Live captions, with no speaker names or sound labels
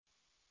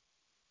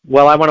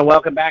Well, I want to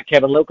welcome back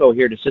Kevin Luckow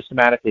here to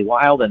Systematically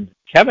Wild. And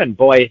Kevin,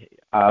 boy,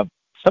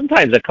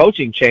 sometimes a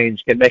coaching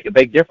change can make a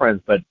big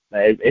difference, but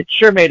it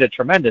sure made a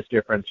tremendous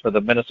difference for the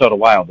Minnesota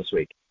Wild this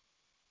week.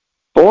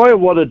 Boy,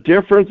 what a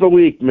difference a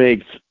week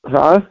makes,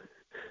 huh?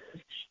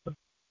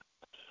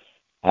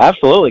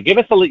 Absolutely. Give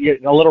us a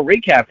little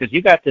recap because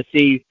you got to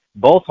see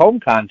both home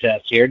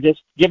contests here.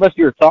 Just give us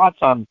your thoughts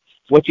on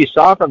what you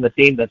saw from the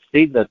team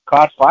that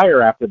caught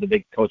fire after the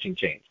big coaching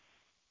change.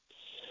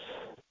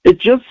 It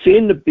just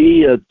seemed to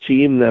be a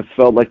team that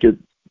felt like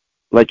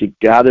it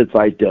got its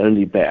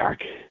identity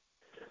back.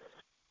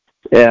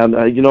 And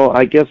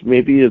I guess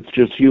maybe it's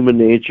just human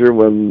nature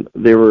when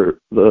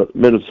the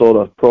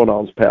Minnesota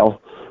pronouns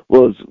pal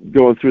was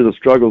going through the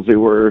struggles they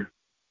were,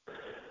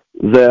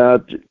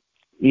 that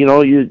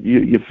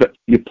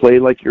you play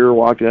like you're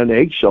walking on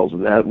eggshells,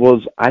 and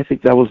I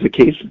think that was the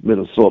case with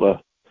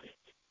Minnesota.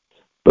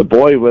 But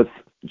boy, with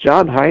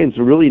John Hines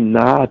really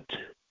not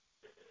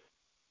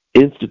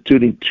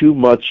instituting too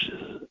much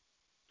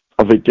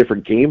of a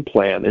different game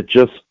plan, there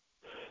just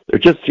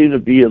seemed to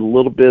be a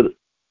little bit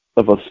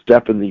of a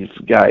step in these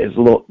guys,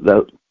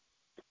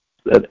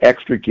 that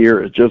extra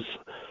gear. It just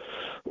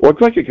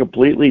looked like a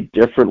completely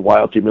different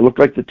Wild team. It looked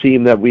like the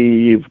team that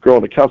we've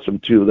grown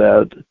accustomed to,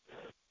 that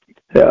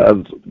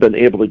has been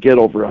able to get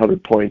over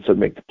 100 points and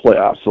make the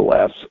playoffs the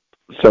last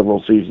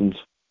several seasons.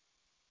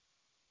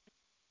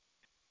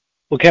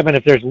 Well, Kevin,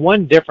 if there's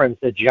one difference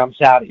that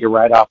jumps out at you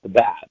right off the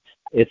bat,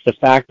 it's the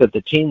fact that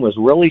the team was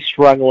really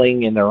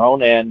struggling in their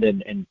own end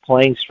and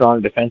playing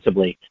strong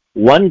defensively.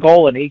 One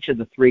goal in each of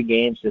the three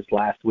games this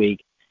last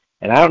week.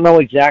 And I don't know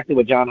exactly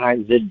what John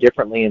Hines did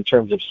differently in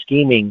terms of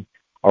scheming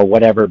or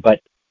whatever,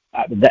 but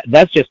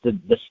that's just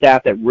the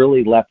stat that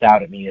really leapt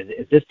out at me.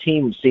 Is this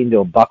team seemed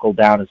to have buckled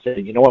down and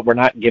said, you know what, we're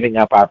not giving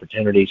up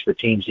opportunities for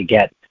teams to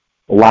get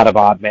a lot of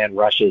odd man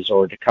rushes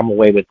or to come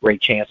away with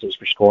great chances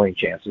for scoring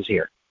chances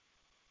here.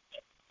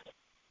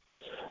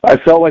 I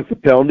felt like the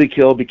penalty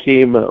kill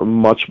became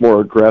much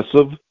more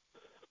aggressive.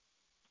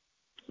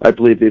 I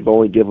believe they've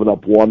only given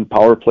up one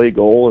power play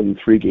goal in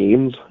 3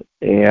 games,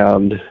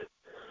 and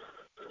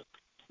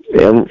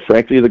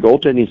frankly, the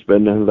goaltending's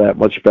been that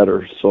much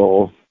better.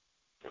 So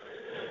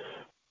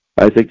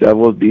I think that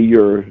would be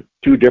your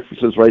two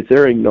differences right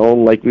there.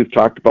 Like we've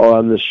talked about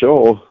on this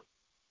show,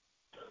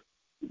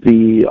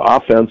 the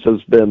offense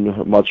has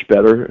been much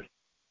better.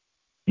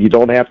 You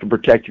don't have to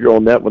protect your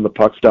own net when the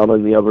puck's down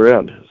on the other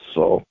end.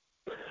 So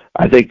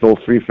I think those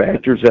 3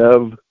 factors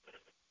have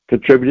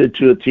contributed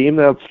to a team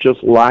that's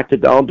just locked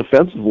it down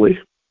defensively.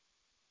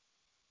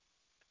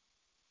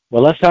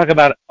 Well, let's talk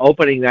about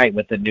opening night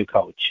with the new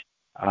coach,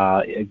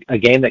 a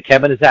game that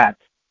Kevin is at,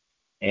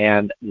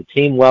 and the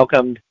team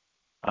welcomed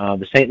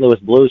the St. Louis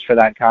Blues for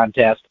that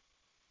contest,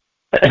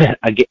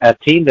 a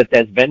team that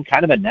has been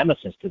kind of a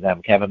nemesis to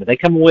them, Kevin. But they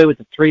come away with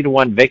a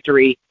 3-1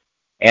 victory,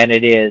 and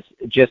it is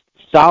just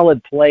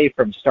solid play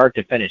from start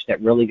to finish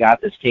that really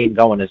got this team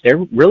going, as they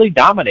really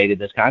dominated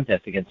this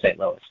contest against St.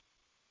 Louis.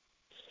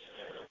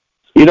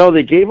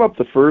 They gave up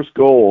the first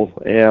goal,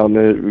 and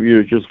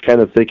you're just kind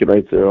of thinking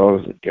right there,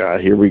 oh,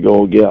 God, here we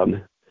go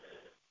again.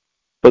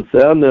 But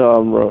then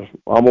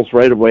almost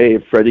right away,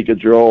 Freddie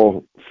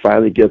Gaudreau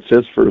finally gets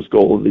his first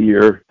goal of the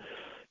year.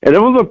 And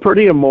it was a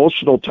pretty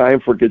emotional time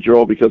for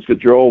Gaudreau, because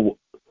Gaudreau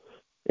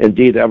and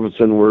Dean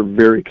Evason were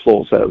very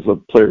close, as a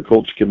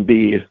player-coach can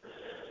be.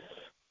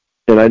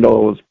 And I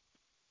know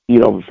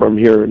it was, from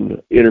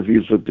hearing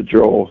interviews with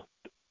Gaudreau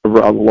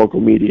around the local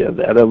media,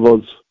 that it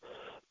was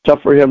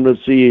tough for him to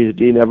see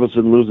Dean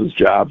Evason lose his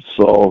job.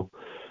 So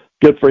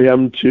good for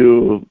him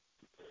to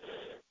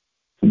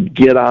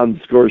get on the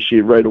score sheet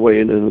right away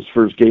in his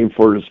first game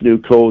for his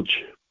new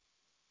coach.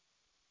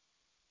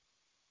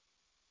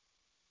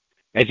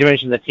 As you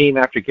mentioned, the team,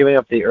 after giving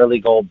up the early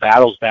goal,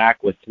 battles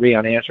back with 3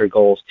 unanswered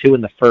goals, 2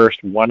 in the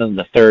first, 1 in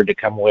the third, to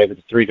come away with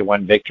a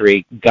 3-1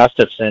 victory.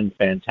 Gustafson,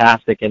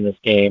 fantastic in this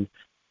game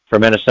for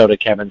Minnesota,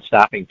 Kevin,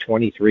 stopping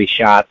 23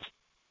 shots.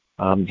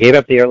 Gave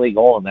up the early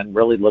goal and then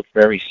really looked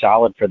very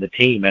solid for the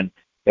team. And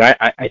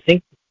I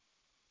think,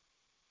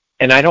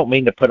 and I don't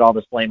mean to put all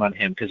this blame on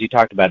him, because you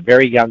talked about a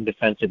very young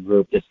defensive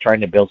group that's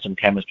trying to build some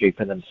chemistry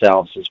for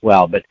themselves as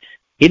well. But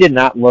he did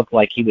not look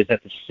like he was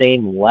at the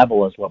same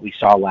level as what we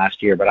saw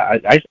last year. But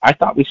I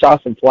thought we saw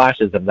some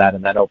flashes of that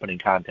in that opening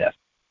contest.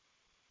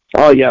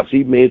 Oh, yes,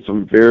 he made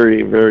some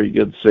very, very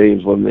good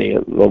saves when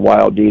the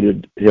Wild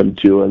needed him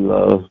to, and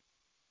I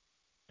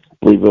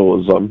believe it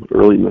was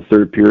early in the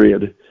third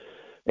period.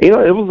 It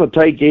was a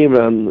tight game,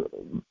 and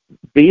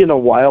being a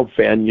Wild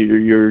fan,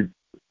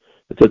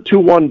 it's a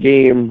 2-1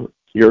 game.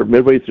 You're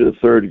midway through the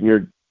third,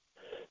 and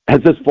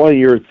at this point,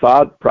 your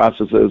thought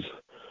process is,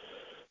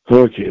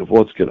 okay,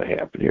 what's going to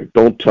happen here?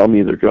 Don't tell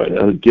me they're going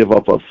to give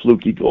up a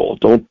fluky goal.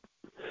 Don't.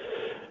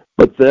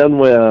 But then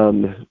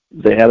when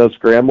they had a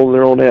scramble in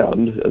their own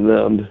end, and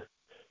then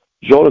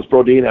Jonas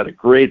Brodin had a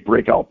great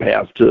breakout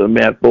pass to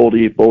Matt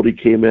Bodie. Bodie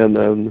came in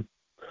and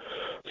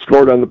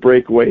scored on the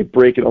breakaway,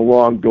 breaking a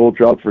long goal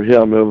drought for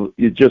him.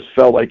 It just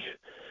felt like,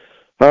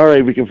 all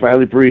right, we can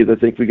finally breathe. I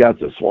think we got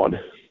this one.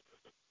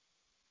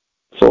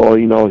 So,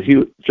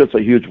 just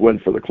a huge win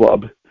for the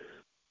club.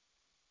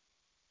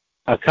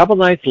 A couple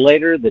nights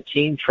later, the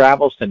team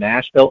travels to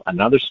Nashville,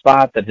 another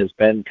spot that has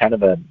been kind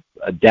of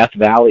a death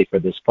valley for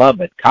this club.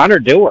 But Connor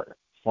Dewar,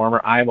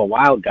 former Iowa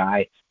Wild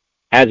guy,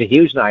 has a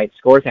huge night,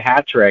 scores a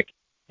hat trick,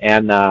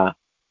 and I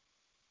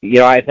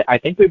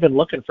think we've been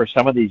looking for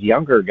some of these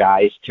younger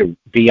guys to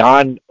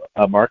beyond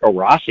Marco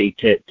Rossi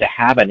to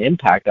have an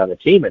impact on the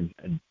team,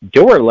 and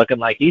Dewar looking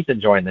like he's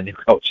enjoying the new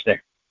coach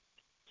there.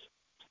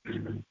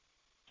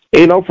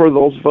 For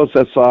those of us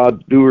that saw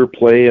Dewar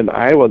play in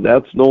Iowa,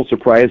 that's no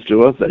surprise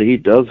to us that he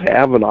does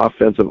have an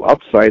offensive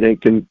upside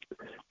and can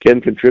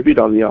contribute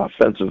on the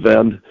offensive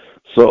end.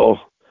 So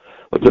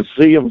to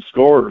see him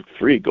score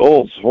 3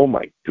 goals, oh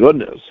my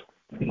goodness.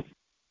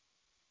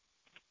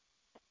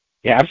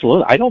 Yeah,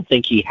 absolutely. I don't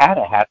think he had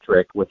a hat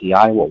trick with the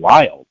Iowa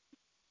Wild,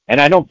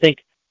 and I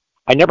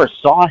never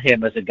saw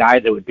him as a guy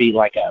that would be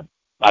like a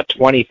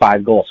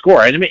 25 goal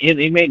scorer, and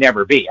he may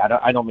never be.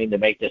 I don't mean to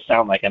make this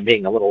sound like I'm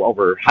being a little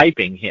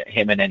overhyping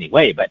him in any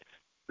way, but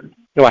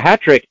a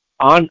hat trick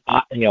on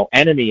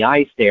enemy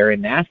ice there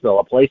in Nashville,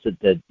 a place that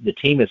the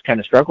team has kind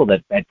of struggled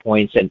at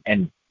points,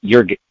 and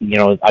you're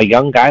a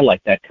young guy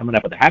like that coming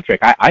up with a hat trick,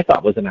 I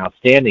thought was an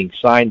outstanding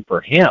sign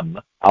for him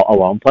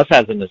alone. Plus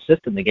has an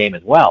assist in the game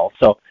as well.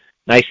 So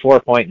nice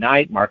 4-point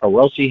night. Marco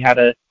Rossi had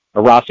an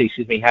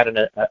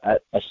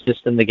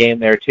assist in the game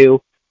there too.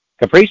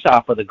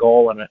 Kaprizov with a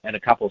goal and a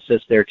couple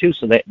assists there too.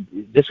 So that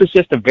this was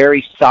just a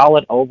very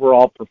solid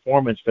overall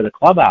performance for the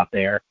club out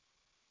there.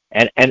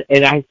 And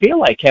I feel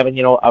like, Kevin,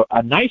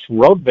 a nice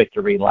road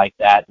victory like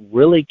that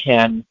really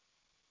can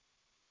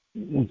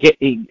get,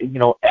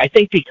 I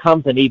think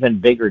becomes an even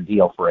bigger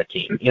deal for a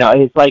team.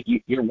 It's like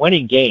you're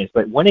winning games,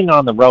 but winning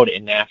on the road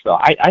in Nashville,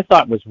 I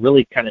thought was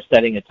really kind of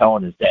setting a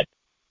tone is that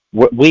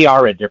we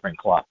are a different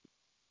club.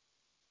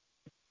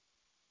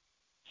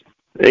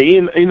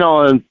 And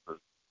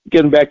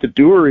getting back to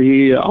Dewar,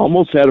 he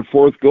almost had a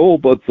 4th goal,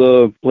 but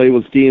the play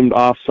was deemed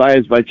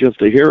offsides by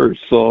just a hair.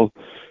 So,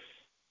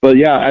 but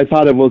yeah, I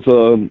thought it was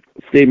a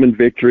statement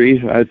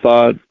victory. I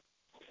thought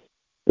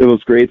it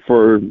was great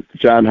for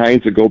John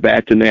Hines to go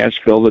back to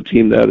Nashville, the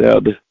team that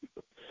had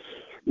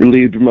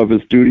relieved him of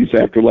his duties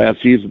after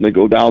last season, to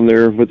go down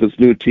there with his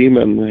new team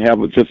and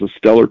have just a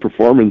stellar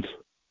performance.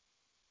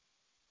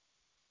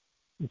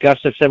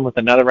 Gustafson with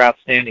another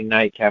outstanding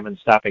night, Kevin,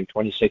 stopping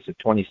 26 of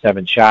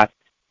 27 shots,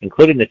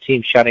 including the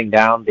team shutting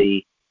down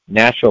the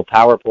Nashville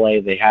power play.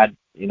 They had,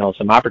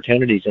 some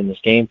opportunities in this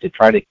game to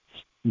try to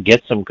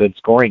get some good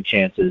scoring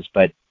chances,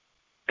 but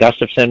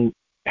Gustafson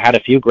had a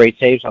few great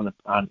saves on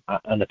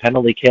the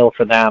penalty kill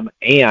for them,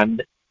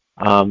 and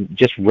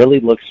just really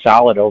looked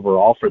solid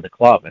overall for the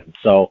club. And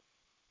so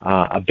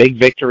a big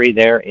victory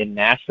there in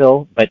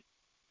Nashville. But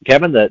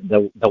Kevin,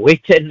 the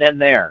week didn't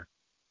end there.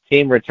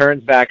 Team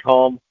returns back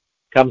home,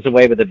 comes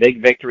away with a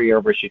big victory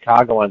over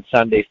Chicago on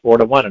Sunday,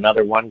 4-1.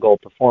 Another 1-goal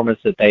performance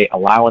that they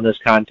allow in this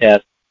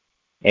contest,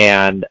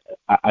 and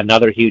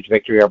another huge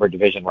victory over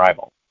division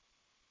rival.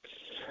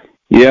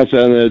 Yes,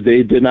 and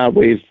they did not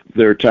waste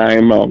their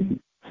time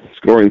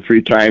scoring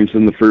 3 times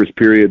in the first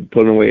period,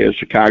 putting away a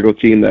Chicago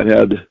team that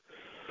had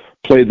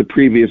played the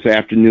previous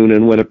afternoon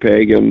in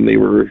Winnipeg, and they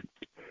were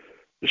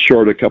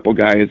short a couple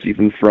guys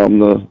even from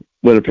the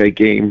Winnipeg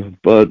game.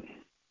 But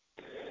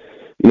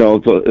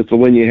it's a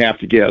win you have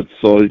to get,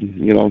 so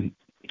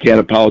can't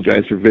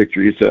apologize for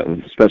victories,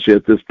 especially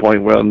at this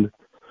point when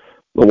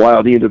the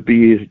Wild need to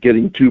be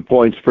getting 2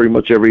 points pretty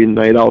much every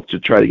night out to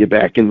try to get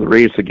back in the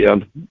race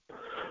again.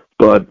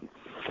 But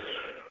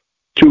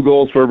 2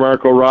 goals for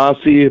Marco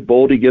Rossi.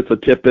 Boldy gets a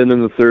tip in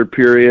the third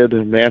period,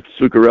 and Matt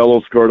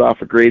Zuccarello scored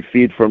off a great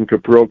feed from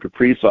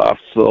Kaprizov.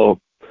 So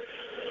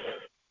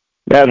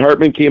Matt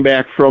Hartman came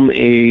back from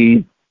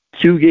a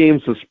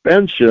 2-game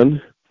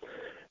suspension.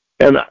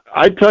 And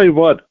I tell you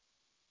what,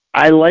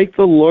 I like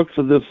the looks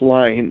of this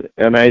line,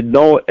 and I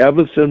know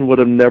Evason would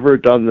have never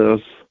done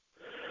this.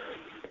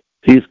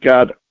 He's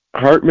got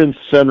Hartman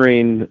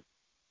centering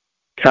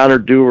Connor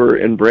Dewar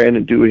and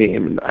Brandon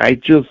Duhaime, and I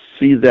just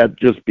see that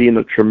just being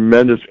a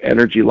tremendous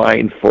energy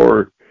line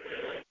for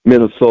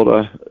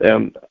Minnesota,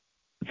 and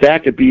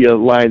that could be a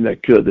line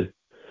that could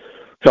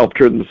help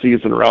turn the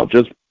season around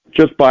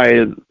just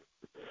by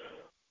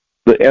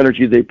the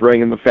energy they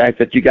bring and the fact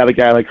that you got a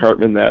guy like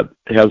Hartman that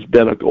has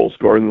been a goal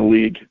scorer in the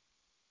league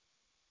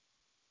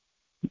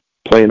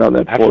playing on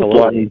that fourth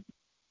line.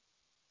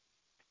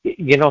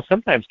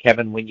 Sometimes,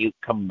 Kevin, when you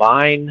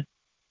combine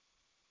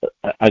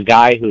a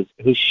guy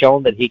who's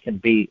shown that he can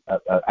be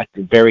a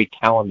very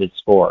talented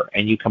scorer,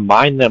 and you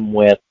combine them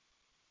with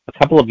a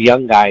couple of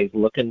young guys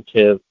looking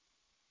to,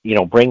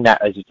 bring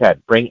that, as you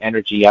said, bring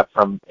energy up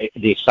from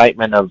the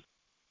excitement of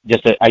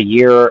just a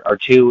year or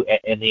two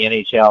in the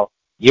NHL,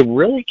 you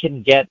really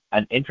can get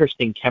an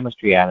interesting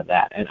chemistry out of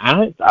that. And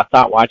I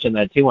thought watching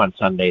that too on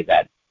Sunday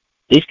that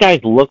these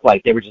guys look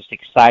like they were just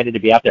excited to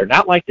be out there.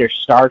 Not like they're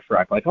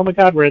starstruck, like, oh my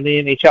God, we're in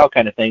the NHL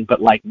kind of thing,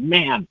 but like,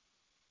 man,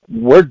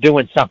 we're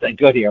doing something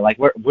good here. Like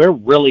we're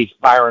really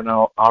firing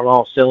on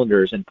all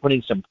cylinders and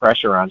putting some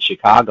pressure on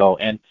Chicago.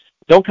 And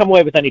don't come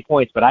away with any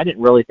points, but I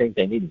didn't really think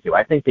they needed to.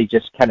 I think they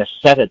just kind of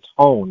set a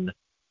tone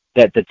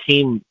that the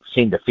team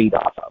seemed to feed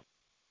off of.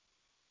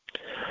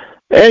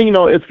 And,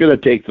 it's going to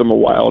take them a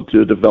while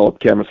to develop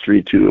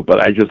chemistry, too. But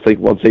I just think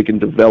once they can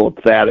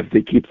develop that, if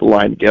they keep the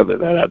line together,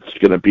 that's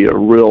going to be a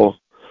real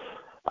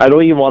 – I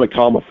don't even want to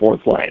call them a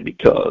fourth line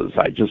because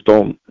I just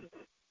don't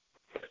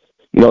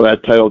 –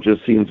 that title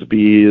just seems to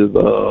be the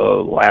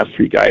last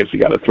three guys we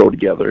got to throw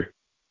together.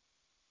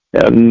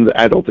 And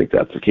I don't think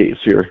that's the case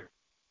here.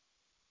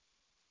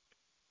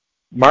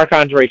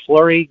 Marc-Andre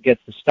Fleury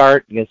gets the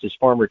start against his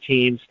former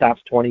team,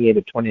 stops 28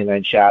 of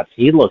 29 shots.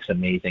 He looks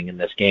amazing in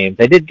this game.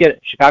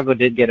 Chicago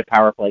did get a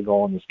power play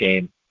goal in this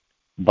game,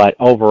 but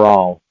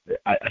overall,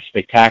 a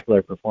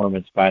spectacular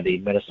performance by the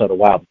Minnesota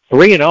Wild.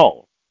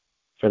 3-0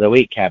 for the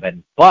week,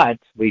 Kevin. But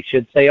we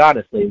should say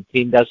honestly, the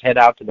team does head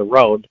out to the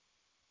road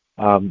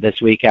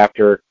this week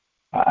after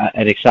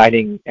an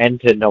exciting end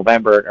to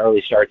November and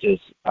early start to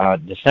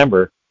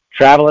December.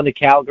 Traveling to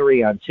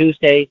Calgary on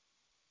Tuesday,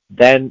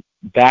 then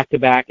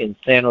back-to-back in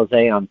San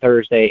Jose on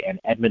Thursday and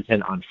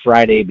Edmonton on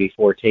Friday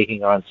before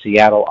taking on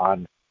Seattle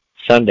on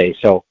Sunday.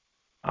 So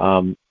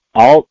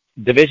all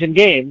division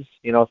games,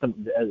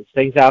 some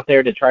things out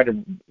there to try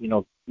to,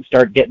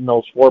 start getting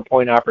those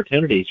 4-point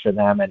opportunities for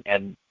them.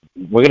 And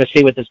we're going to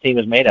see what this team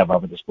is made of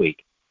over this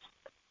week.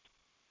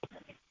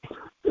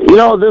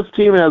 This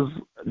team has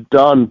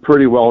done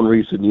pretty well in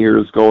recent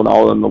years going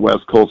out on the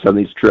West Coast on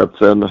these trips.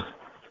 And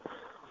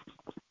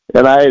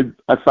I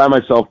find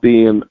myself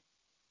being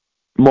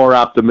more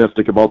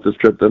optimistic about this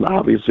trip than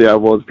obviously I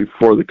was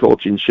before the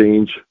coaching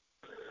change.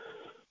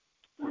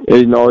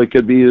 And, it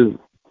could be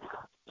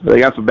they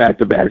got some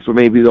back-to-back, so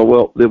maybe they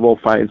will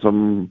find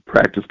some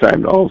practice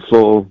time to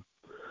also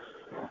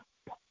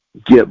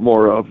get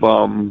more of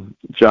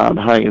John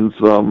Hines'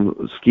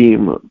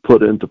 scheme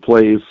put into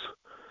place.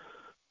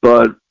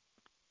 But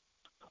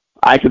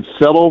I could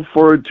settle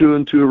for a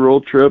 2-2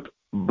 road trip,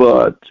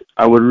 but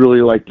I would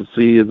really like to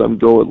see them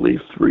go at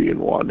least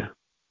 3-1.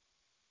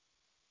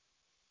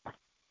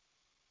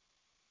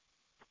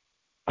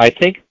 I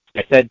think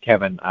I said,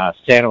 Kevin,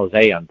 San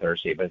Jose on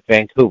Thursday, but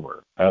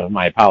Vancouver.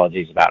 My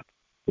apologies about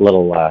a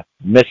little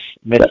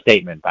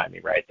misstatement by me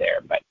right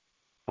there. But,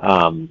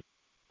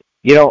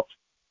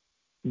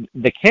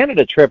 the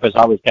Canada trip is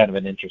always kind of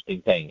an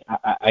interesting thing,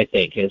 I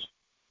think, is,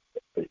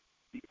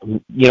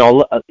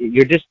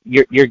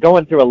 you're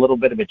going through a little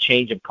bit of a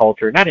change of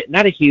culture.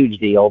 Not a huge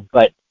deal,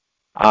 but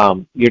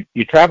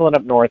you're traveling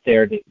up north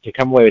there to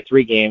come away with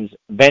 3 games.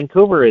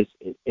 Vancouver is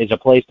a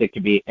place that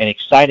could be an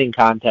exciting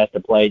contest to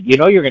play. You're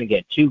going to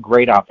get 2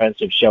 great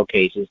offensive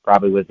showcases,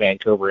 probably with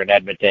Vancouver and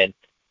Edmonton,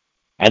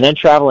 and then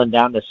traveling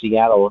down to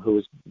Seattle,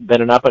 who's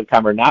been an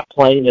up-and-comer, not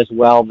playing as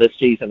well this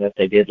season as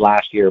they did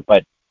last year.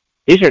 But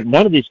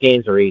none of these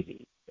games are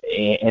easy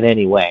in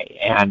any way,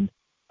 and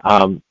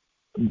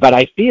but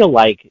I feel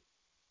like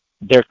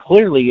there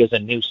clearly is a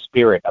new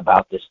spirit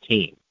about this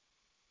team.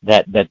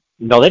 They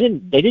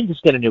didn't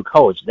just get a new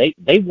coach.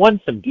 They won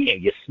some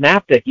games. You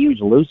snapped a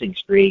huge losing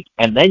streak,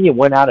 and then you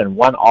went out and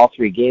won all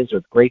 3 games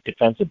with great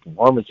defensive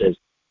performances.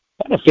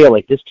 I kind of feel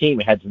like this team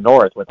heads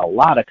north with a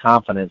lot of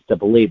confidence to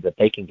believe that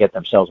they can get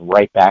themselves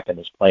right back in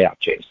this playoff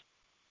chase.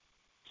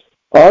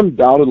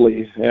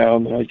 Undoubtedly,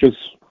 and I just,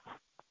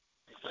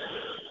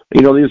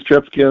 these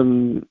trips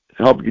can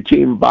help your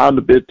team bond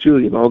a bit too.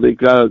 They've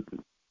got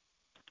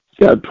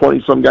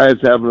 20-some guys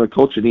having a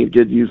coach you need to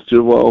get used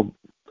to. Well,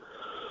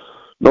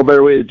 no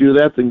better way to do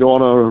that than go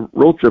on a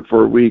road trip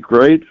for a week,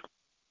 right?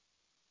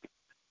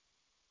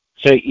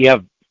 So you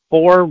have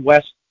 4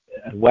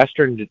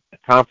 Western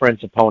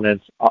Conference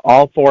opponents,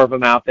 all 4 of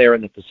them out there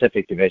in the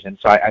Pacific Division.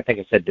 So I think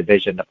I said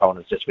division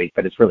opponents this week,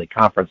 but it's really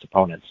conference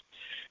opponents.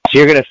 So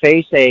you're going to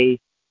face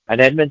an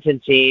Edmonton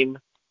team,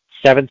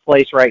 7th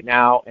place right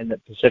now in the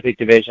Pacific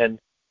Division.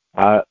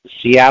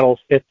 Seattle,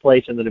 5th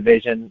place in the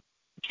division.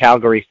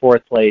 Calgary,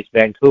 4th place.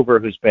 Vancouver,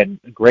 who's been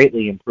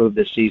greatly improved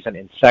this season,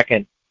 in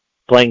 2nd,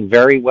 playing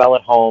very well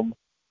at home.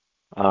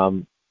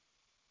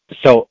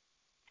 So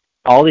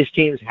all these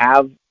teams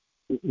have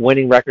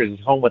winning records at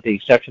home with the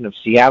exception of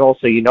Seattle.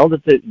 So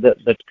that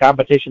the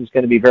competition is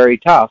going to be very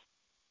tough.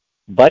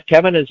 But,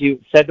 Kevin, as you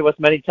said to us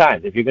many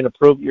times, if you're going to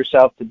prove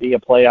yourself to be a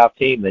playoff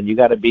team, then you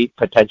got to beat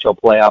potential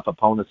playoff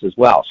opponents as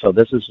well. So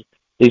these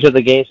are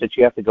the games that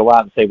you have to go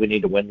out and say we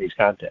need to win these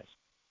contests.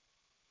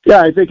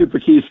 Yeah, I think it's a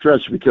key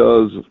stretch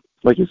because,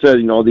 like you said,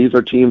 these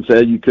are teams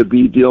that you could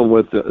be dealing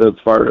with as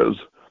far as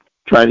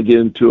trying to get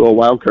into a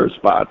wild card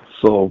spot.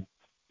 So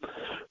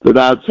they're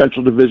not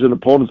Central Division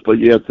opponents, but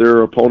yet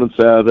they're opponents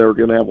that are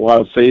going to have a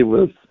lot of say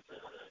with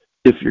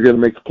if you're going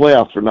to make the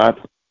playoffs or not.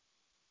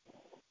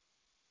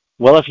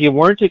 Well, if you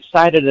weren't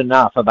excited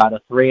enough about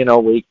a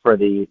 3-0 week for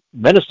the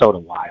Minnesota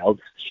Wild,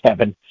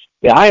 Kevin,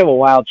 the Iowa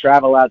Wild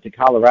travel out to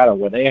Colorado,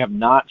 where they have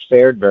not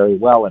fared very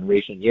well in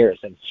recent years,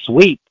 and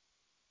sweep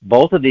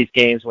both of these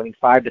games, winning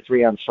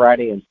 5-3 on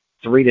Friday and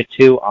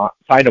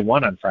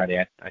 5-1 on Friday.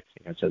 I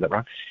think I said that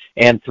wrong.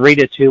 And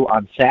 3-2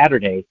 on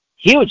Saturday.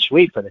 Huge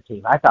sweep for the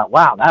team. I thought,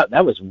 wow,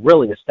 that was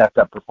really a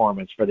stepped-up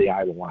performance for the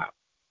Iowa Wild.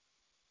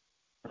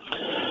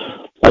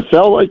 I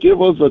felt like it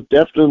was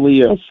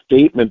definitely a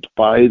statement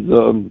by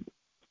the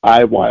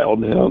Iowa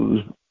Wild,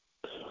 and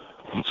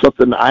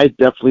something I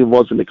definitely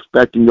wasn't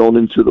expecting going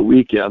into the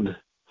weekend.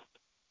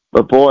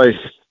 But boy,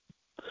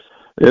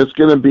 it's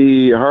going to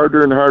be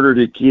harder and harder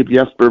to keep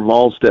Jesper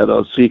Wallstedt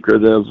a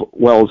secret as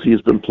well as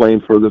he's been playing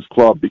for this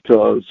club,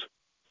 because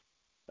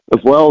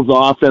as well as the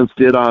offense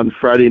did on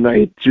Friday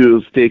night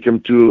to take him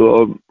to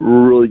a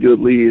really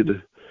good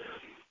lead,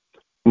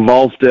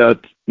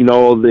 Wallstedt,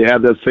 they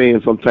have that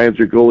saying, sometimes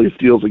your goalie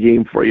steals a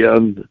game for you,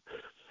 and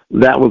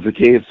that was the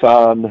case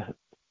on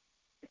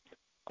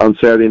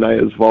Saturday night,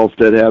 as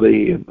Wallstedt had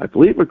I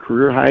believe, a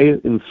career high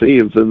in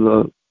saves in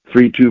the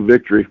 3-2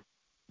 victory.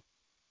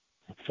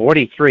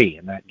 43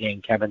 in that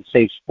game, Kevin.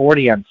 Saves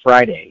 40 on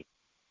Friday.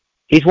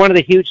 He's one of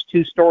the huge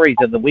two stories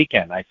of the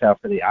weekend, I felt,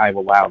 for the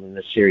Iowa Wild in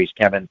this series,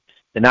 Kevin.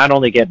 To not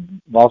only get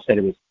Wallstedt,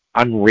 it was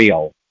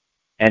unreal,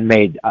 and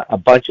made a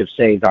bunch of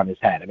saves on his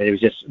head. I mean, it was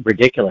just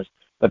ridiculous.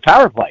 But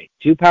power play,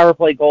 2 power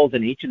play goals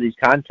in each of these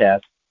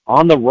contests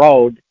on the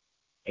road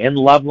in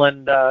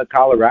Loveland,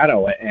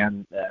 Colorado,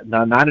 and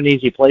not an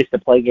easy place to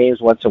play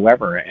games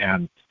whatsoever.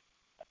 And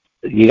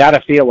you got to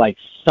feel like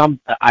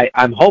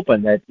I'm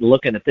hoping that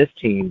looking at this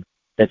team,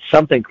 that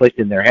something clicked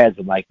in their heads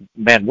and like,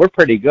 man, we're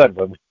pretty good.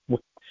 We're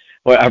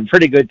a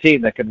pretty good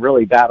team that can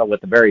really battle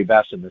with the very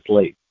best in this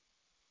league.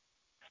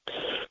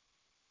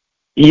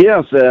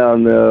 Yes,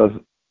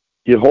 and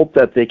you hope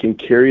that they can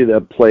carry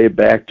that play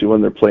back to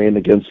when they're playing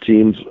against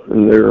teams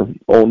in their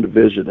own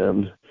division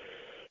and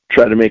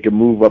try to make a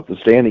move up the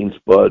standings.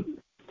 But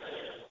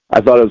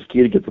I thought it was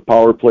key to get the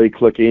power play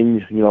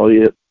clicking.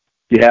 You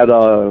had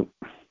a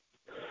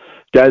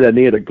guy that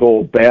needed a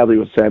goal badly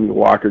with Sammy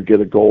Walker get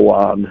a goal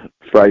on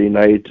Friday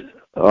night.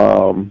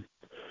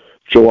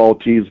 Joel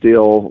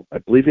Teasdale, I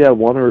believe he had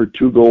 1 or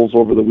 2 goals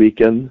over the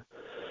weekend.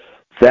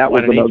 That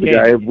was another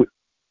guy.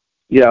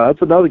 Yeah,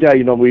 that's another guy,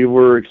 we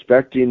were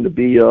expecting to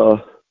be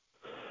a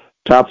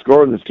top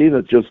scorer in this team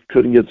that just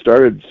couldn't get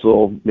started.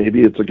 So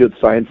maybe it's a good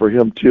sign for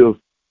him, too.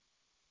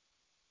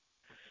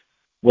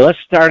 Well, let's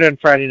start on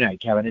Friday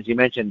night, Kevin. As you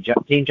mentioned,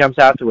 team jumps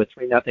out to a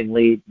 3-0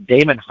 lead.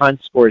 Damon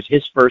Hunt scores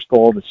his first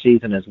goal of the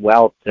season as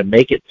well to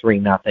make it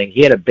 3-0.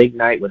 He had a big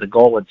night with a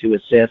goal and 2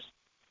 assists.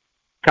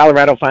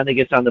 Colorado finally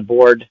gets on the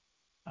board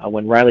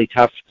when Riley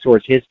Tuff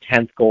scores his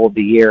 10th goal of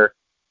the year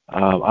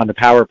on the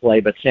power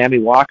play, but Sammy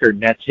Walker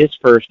nets his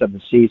first of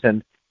the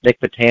season. Nick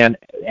Patan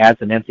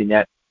adds an empty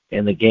net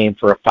in the game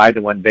for a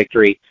 5-1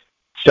 victory.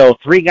 So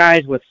 3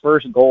 guys with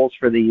first goals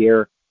for the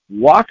year.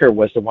 Walker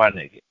was the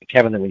one,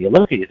 Kevin, that when you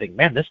look at it, you think,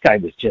 man, this guy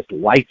was just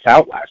lights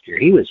out last year.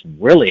 He was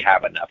really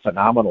having a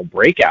phenomenal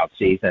breakout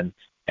season,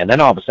 and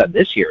then all of a sudden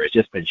this year has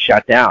just been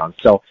shut down.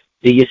 So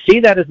do you see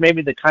that as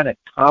maybe the kind of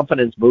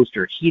confidence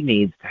booster he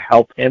needs to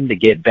help him to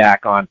get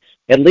back on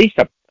at least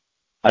a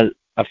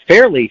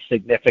fairly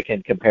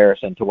significant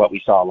comparison to what we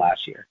saw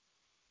last year?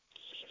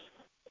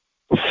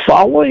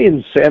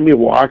 Following Sammy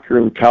Walker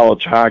in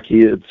college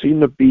hockey, it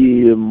seemed to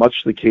be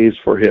much the case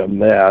for him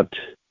that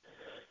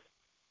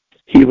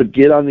he would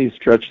get on these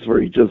stretches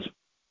where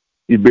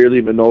you barely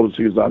even notice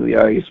he was on the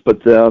ice,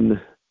 but then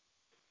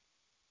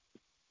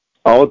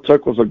all it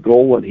took was a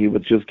goal and he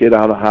would just get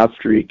on a hot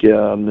streak,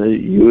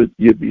 and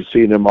you'd be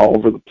seeing him all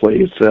over the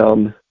place.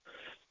 And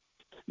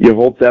you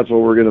hope that's what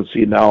we're going to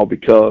see now,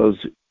 because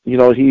he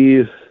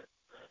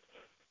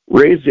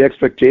raised the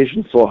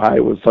expectations so high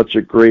with such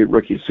a great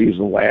rookie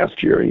season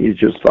last year. And you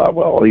just thought,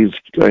 well, he's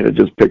going to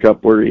just pick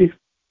up where he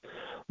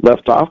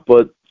left off,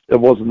 but it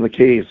wasn't the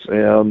case.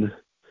 And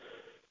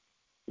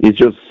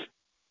you'd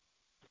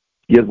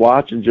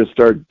watch and just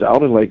start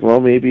doubting, like, well,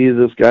 maybe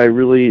this guy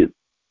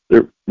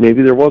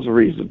maybe there was a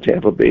reason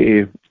Tampa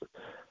Bay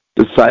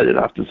decided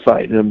not to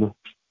sign him,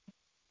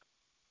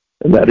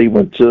 and that he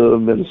went to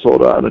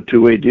Minnesota on a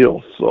 2-way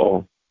deal.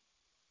 So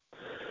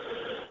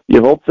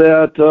you hope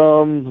that,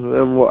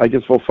 and I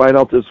guess we'll find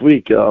out this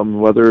week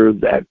whether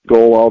that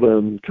goal out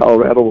in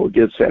Colorado will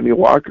get Sammy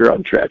Walker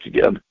on track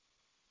again.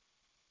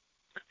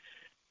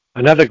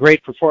 Another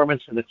great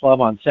performance for the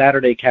club on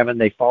Saturday, Kevin.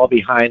 They fall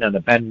behind on a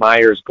Ben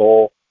Myers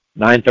goal,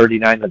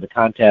 9:39 of the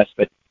contest,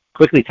 but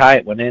quickly tie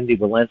it when Andy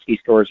Walensky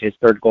scores his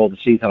 3rd goal of the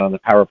season on the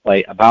power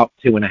play about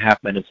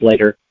 2.5 minutes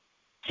later.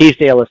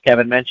 Teasdale, as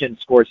Kevin mentioned,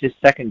 scores his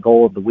 2nd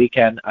goal of the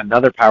weekend,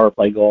 another power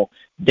play goal.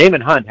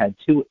 Damon Hunt had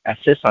 2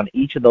 assists on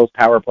each of those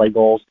power play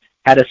goals,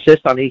 had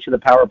assists on each of the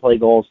power play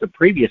goals the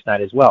previous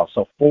night as well.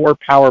 So 4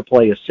 power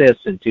play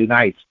assists in 2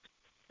 nights.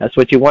 That's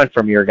what you want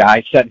from your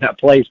guy, setting up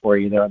plays for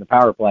you there on the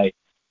power play.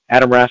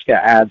 Adam Raska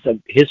adds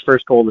his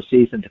first goal of the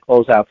season to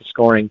close out the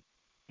scoring.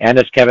 And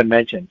as Kevin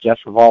mentioned,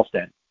 Jesper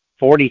Wallstedt,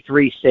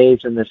 43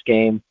 saves in this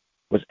game,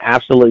 was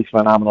absolutely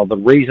phenomenal. The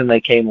reason they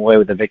came away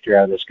with the victory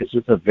out of this, because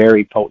it's a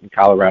very potent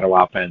Colorado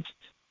offense.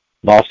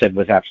 Wallstedt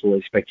was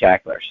absolutely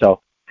spectacular. So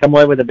come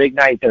away with a big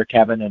night there,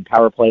 Kevin, and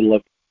power play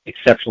looked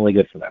exceptionally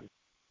good for them.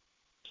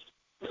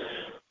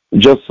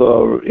 It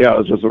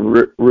was just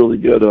a really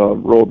good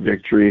road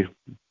victory.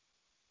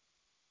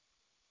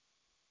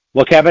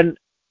 Well, Kevin,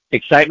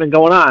 excitement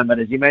going on, but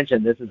as you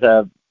mentioned, this is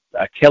a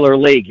killer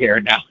league here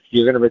now.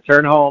 You're going to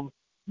return home,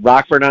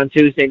 Rockford on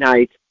Tuesday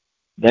night.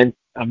 Then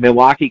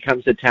Milwaukee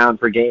comes to town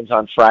for games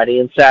on Friday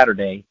and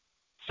Saturday.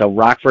 So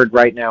Rockford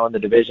right now in the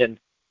division,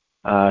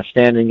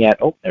 standing at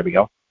there we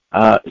go.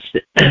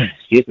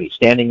 Excuse me,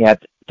 standing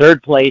at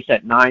third place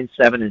at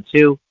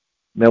 9-7-2.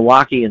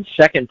 Milwaukee in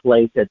second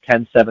place at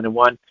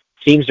 10-7-1.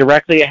 Teams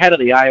directly ahead of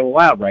the Iowa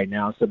Wild right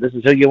now. So this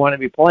is who you want to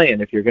be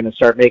playing if you're going to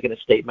start making a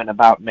statement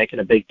about making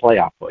a big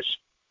playoff push.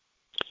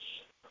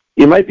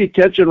 You might be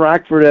catching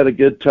Rockford at a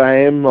good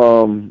time.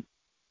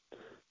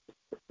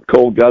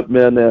 Cole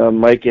Gutman and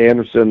Mike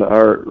Anderson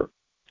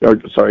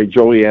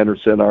Joey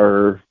Anderson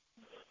are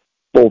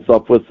both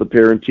up with the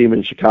parent team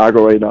in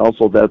Chicago right now,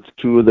 so that's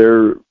two of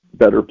their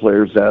better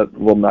players that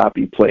will not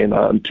be playing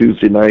on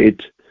Tuesday night.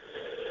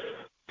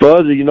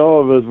 But, if you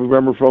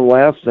remember from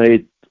last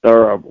night,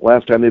 or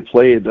last time they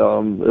played,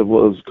 it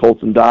was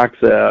Colton Dock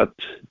that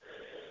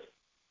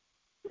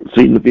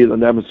seemed to be the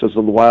nemesis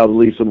of the Wild, at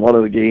least in one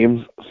of the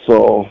games.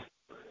 So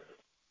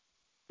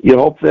you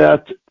hope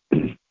that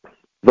the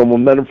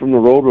momentum from the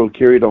road will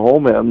carry to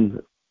home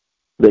and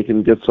they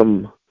can get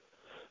some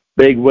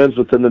big wins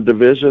within the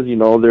division.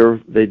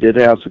 They did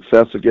have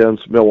success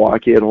against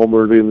Milwaukee at home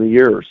early in the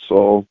year.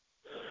 So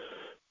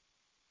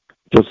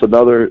just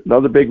another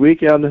big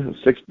weekend,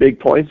 6 big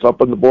points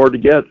up on the board to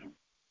get.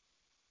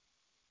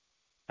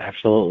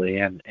 Absolutely,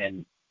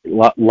 and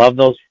love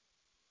those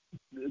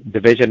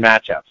division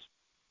matchups.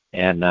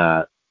 And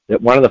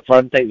one of the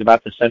fun things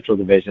about the Central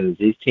Division is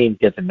these teams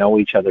get to know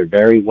each other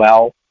very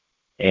well,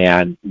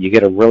 and you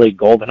get a really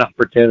golden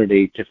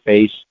opportunity to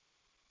face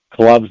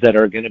clubs that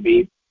are going to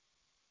be,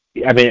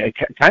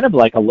 kind of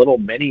like a little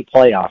mini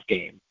playoff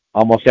game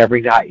almost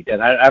every night.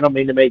 And I don't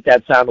mean to make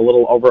that sound a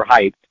little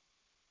overhyped,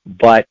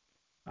 but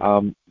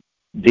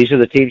these are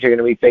the teams you're going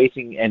to be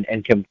facing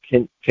and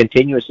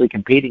continuously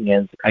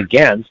competing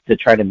against to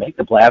try to make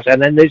the playoffs.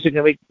 And then these are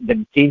going to be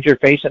the teams you're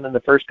facing in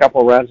the first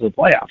couple of rounds of the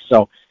playoffs.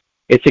 So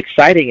it's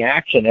exciting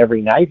action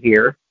every night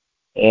here.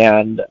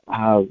 And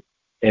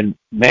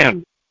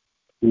man,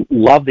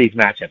 love these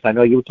matchups. I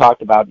know you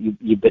talked about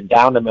you've been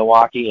down to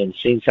Milwaukee and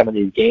seen some of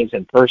these games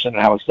in person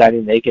and how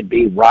exciting they can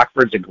be.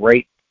 Rockford's a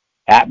great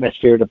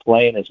atmosphere to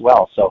play in as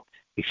well. So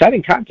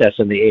exciting contests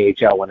in the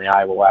AHL when the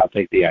Iowa Wild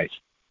take the ice.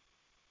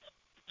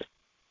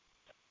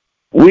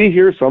 We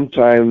hear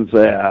sometimes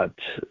that,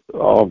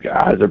 oh,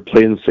 God, they're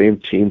playing the same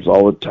teams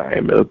all the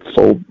time. It's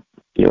so,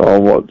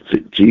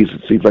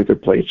 it seems like they're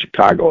playing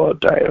Chicago all the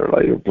time, or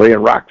like they're playing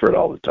Rockford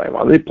all the time. Why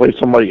don't they play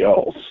somebody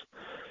else?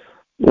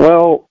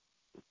 Well,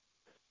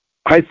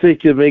 I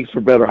think it makes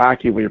for better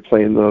hockey when you're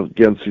playing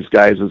against these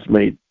guys as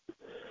many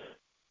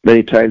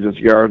times as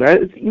you are.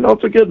 And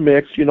it's a good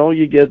mix.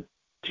 You get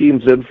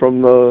teams in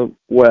from the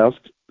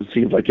West, it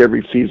seems like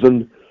every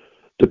season,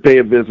 to pay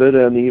a visit,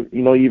 and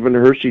even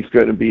Hershey's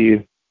going to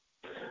be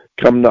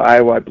coming to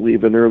Iowa, I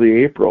believe, in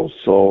early April.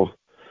 So,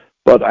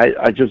 but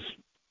I just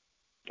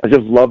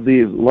love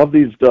these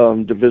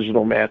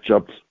divisional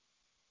matchups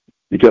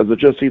because it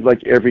just seems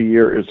like every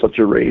year is such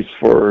a race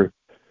for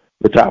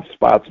the top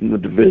spots in the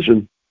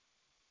division.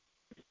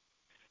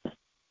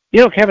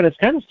 Kevin, it's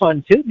kind of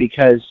fun too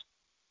because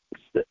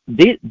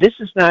this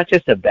is not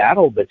just a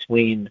battle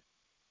between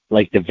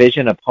like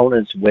division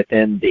opponents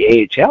within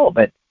the AHL,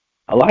 but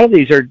a lot of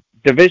these are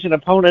division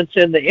opponents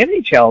in the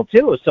NHL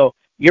too. So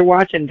you're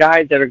watching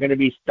guys that are going to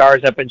be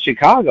stars up in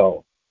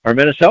Chicago or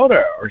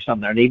Minnesota or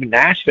something, and even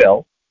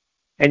Nashville,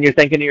 and you're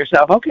thinking to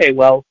yourself, okay,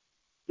 well,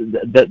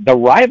 the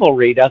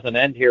rivalry doesn't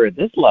end here at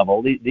this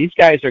level. These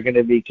guys are going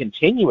to be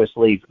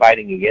continuously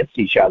fighting against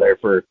each other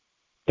for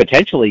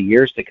potentially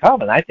years to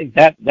come, and I think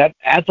that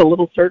adds a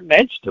little certain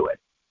edge to it.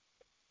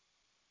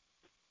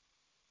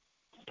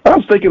 I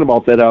was thinking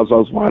about that as I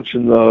was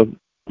watching the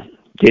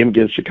game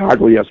against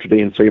Chicago yesterday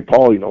in St.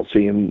 Paul,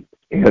 seeing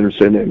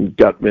Anderson and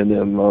Gutman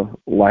in the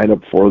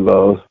lineup for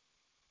the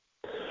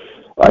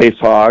Ice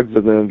Hogs,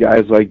 and then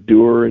guys like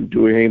Dewar and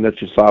Duane that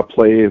you saw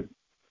play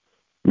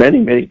many,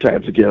 many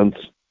times against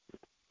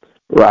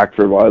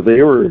Rockford while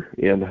they were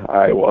in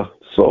Iowa.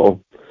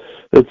 So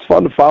it's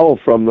fun to follow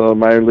from the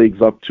minor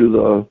leagues up to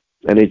the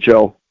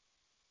NHL.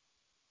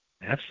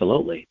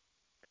 Absolutely.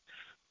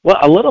 Well,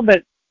 a little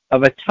bit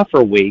of a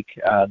tougher week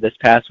this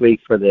past week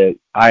for the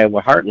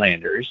Iowa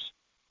Heartlanders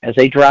as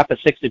they drop a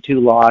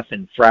 6-2 loss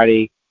on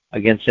Friday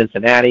against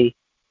Cincinnati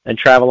and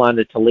travel on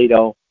to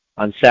Toledo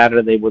on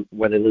Saturday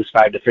where they lose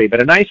 5-3.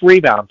 But a nice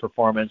rebound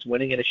performance,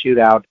 winning in a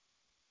shootout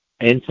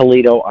in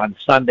Toledo on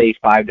Sunday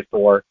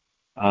 5-4.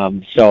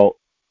 So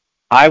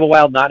Iowa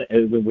Wild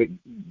we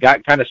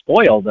got kind of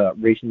spoiled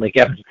recently,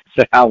 Kevin,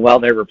 how well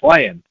they were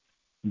playing.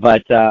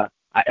 But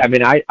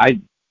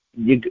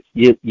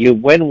you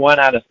win 1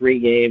 out of 3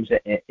 games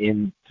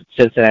in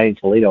Cincinnati and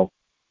Toledo.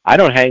 I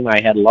don't hang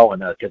my head low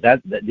enough because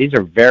these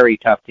are very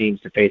tough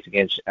teams to face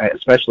against,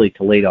 especially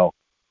Toledo.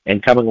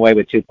 And coming away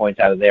with 2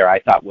 points out of there, I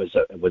thought was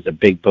a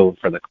big boon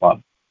for the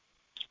club.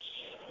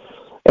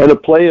 And to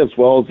play as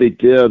well as they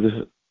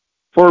did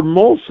for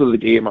most of the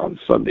game on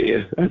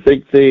Sunday, I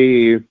think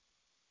the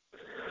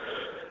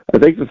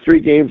 3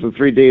 games in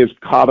 3 days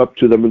caught up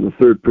to them in the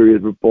third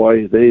period. But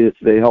boy, they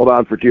held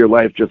on for dear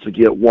life just to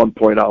get 1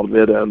 point out of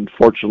it. And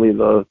fortunately,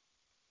 the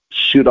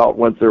shootout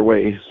went their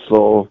way.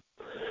 So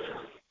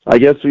I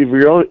guess if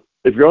you're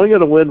only going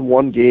to win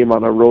one game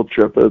on a road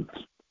trip,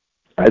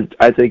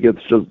 I think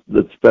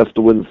it's best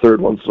to win the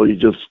third one. So you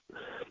just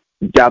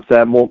got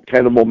that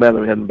kind of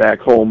momentum heading back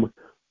home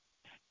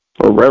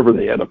or wherever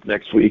they end up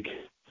next week.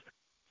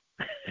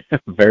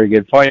 Very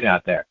good point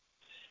out there.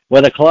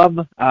 Well, the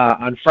club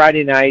on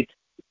Friday night,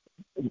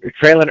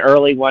 trailing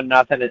early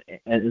 1-0,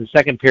 and in the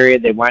second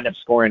period they wind up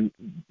scoring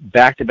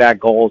back-to-back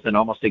goals in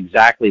almost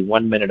exactly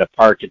 1 minute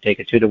apart to take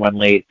a 2-1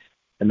 lead.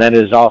 And then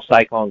it is all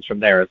Cyclones from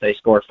there as they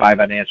score 5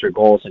 unanswered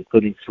goals,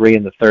 including 3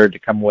 in the third to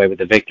come away with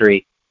the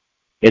victory.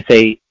 It's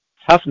a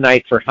tough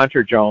night for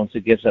Hunter Jones, who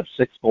gives up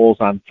 6 goals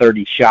on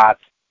 30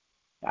 shots.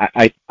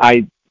 I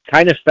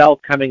kind of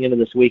felt coming into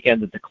this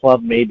weekend that the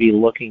club may be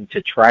looking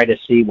to try to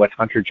see what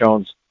Hunter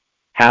Jones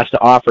has to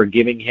offer,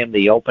 giving him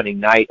the opening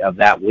night of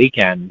that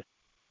weekend.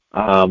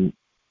 And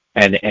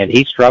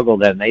he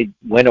struggled, and they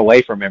went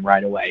away from him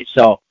right away.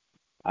 So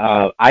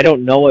I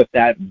don't know if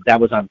that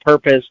was on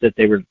purpose, that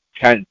they were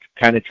kind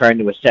of trying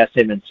to assess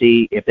him and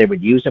see if they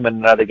would use him in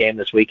another game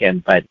this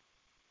weekend. But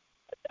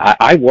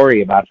I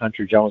worry about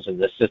Hunter Jones in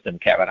this system,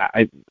 Kevin.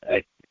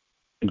 The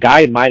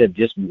guy might have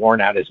just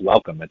worn out his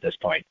welcome at this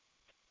point.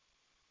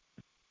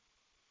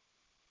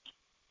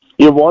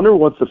 You wonder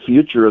what the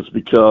future is,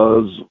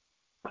 because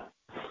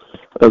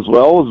as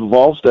well as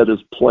Volstead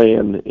is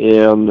playing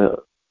in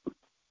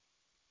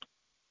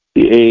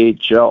the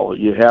AHL,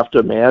 you have to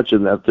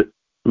imagine that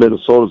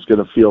Minnesota's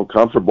going to feel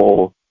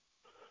comfortable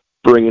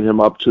bringing him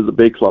up to the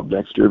big club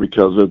next year,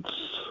 because it's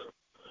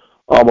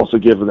almost a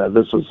given that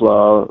this is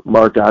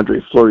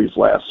Marc-Andre Fleury's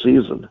last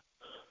season.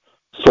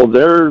 So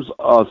there's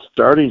a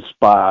starting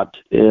spot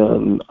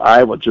in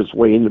Iowa just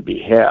waiting to be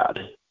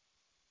had.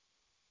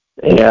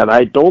 And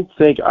I don't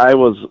think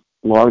Iowa's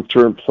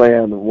long-term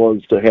plan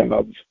was to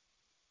have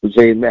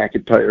Zane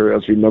McIntyre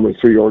as your number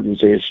 3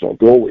 organizational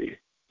goalie.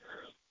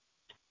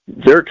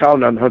 They're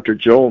counting on Hunter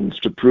Jones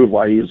to prove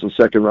why he's a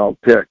second-round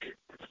pick.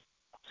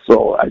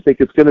 So I think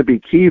it's going to be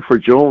key for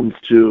Jones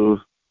to,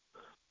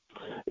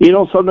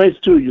 some nights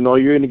too, you're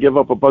going to give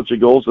up a bunch of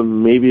goals,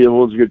 and maybe it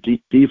was your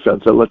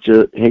defense that let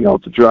you hang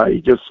out to dry.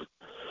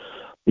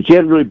 You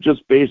can't really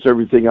just base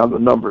everything on the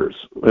numbers.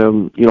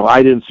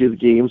 I didn't see the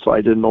game, so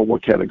I didn't know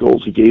what kind of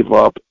goals he gave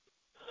up.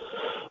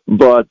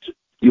 But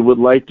you would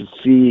like to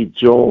see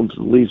Jones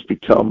at least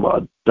become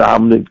a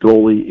dominant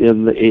goalie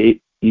in the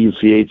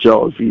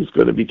ECHL if he's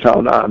going to be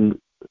counted on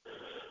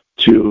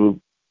to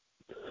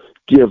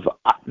give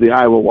the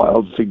Iowa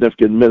Wild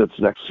significant minutes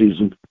next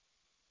season.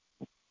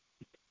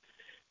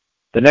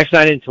 The next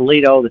night in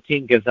Toledo, the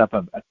team gives up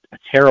a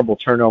terrible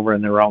turnover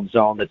in their own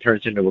zone that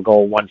turns into a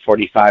goal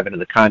 1:45 into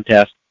the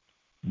contest.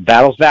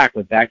 Battles back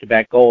with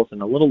back-to-back goals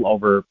and a little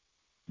over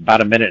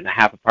about a minute and a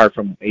half apart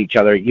from each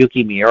other.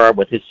 Yuki Miura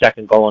with his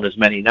second goal in as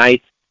many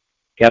nights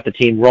got the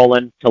team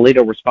rolling.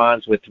 Toledo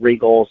responds with 3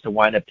 goals to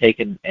wind up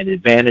taking an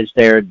advantage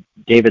there.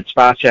 David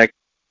Spacek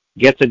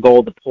gets a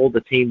goal to pull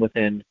the team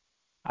within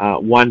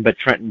 1, but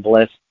Trenton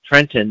Bliss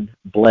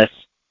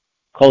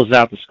closes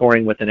out the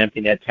scoring with an empty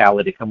net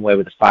tally to come away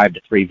with a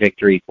 5-3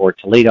 victory for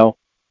Toledo.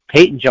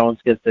 Peyton Jones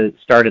gets the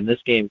start in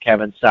this game.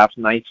 Kevin stops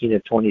 19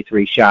 of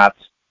 23 shots.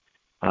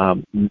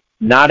 We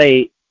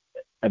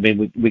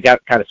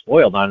got kind of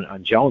spoiled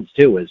on Jones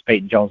too, as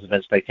Peyton Jones has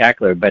been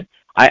spectacular. But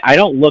I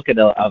don't look at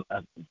a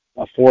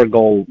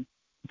 4-goal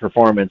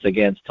performance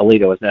against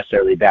Toledo as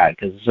necessarily bad,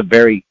 because it's a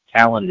very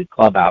talented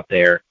club out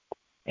there,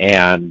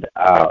 and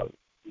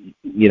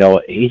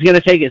he's going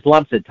to take his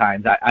lumps at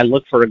times. I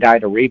look for a guy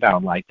to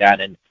rebound like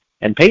that,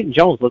 and Peyton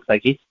Jones looks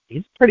like he's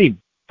pretty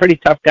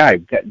tough guy.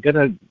 Got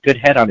a good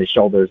head on his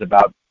shoulders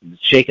about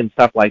shaking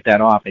stuff like that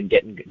off and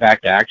getting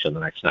back to action the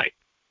next night.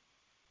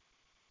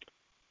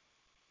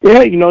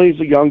 Yeah, he's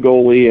a young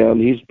goalie, and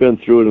he's been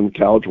through it in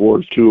College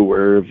Wars too,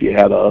 where if you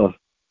had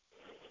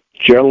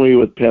generally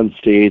with Penn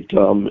State,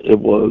 it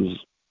was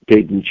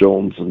Peyton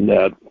Jones and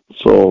that.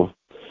 So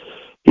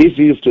he's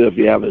used to, if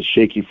you have a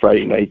shaky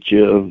Friday night,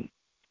 you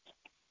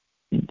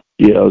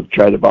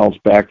try to bounce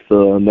back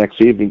the next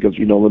evening, because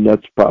the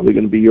net's probably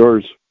going to be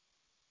yours.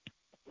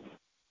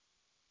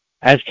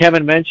 As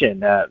Kevin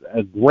mentioned,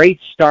 a great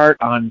start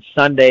on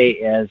Sunday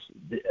as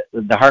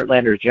the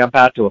Heartlanders jump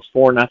out to a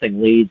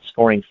 4-0 lead,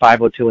 scoring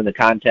 5:02 in the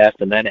contest,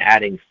 and then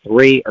adding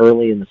 3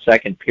 early in the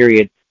second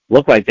period.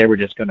 Looked like they were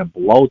just going to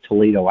blow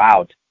Toledo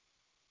out.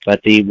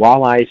 But the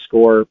Walleyes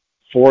score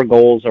 4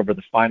 goals over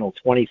the final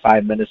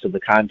 25 minutes of the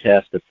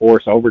contest to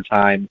force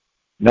overtime.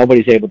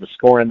 Nobody's able to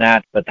score in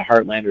that, but the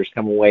Heartlanders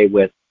come away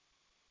with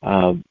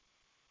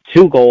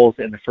 2 goals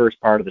in the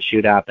first part of the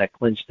shootout that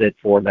clinched it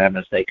for them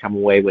as they come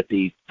away with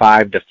the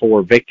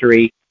 5-4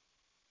 victory.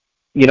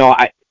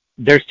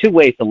 There's 2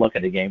 ways to look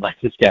at a game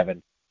like this,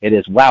 Kevin. It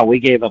is, wow, we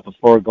gave up a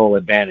 4-goal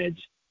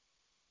advantage.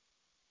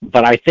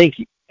 But I think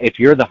if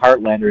you're the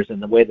Heartlanders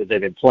and the way that they've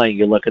been playing,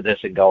 you look at this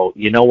and go,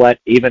 you know what?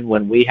 Even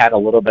when we had a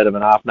little bit of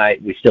an off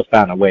night, we still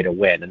found a way to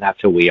win, and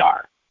that's who we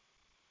are.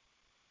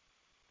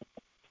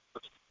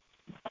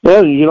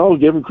 Well,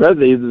 give them credit.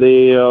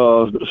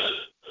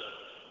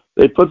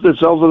 they put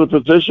themselves in a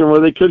position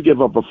where they could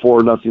give up a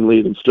 4-0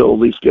 lead and still at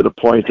least get a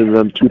point and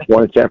then 2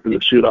 points after the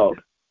shootout.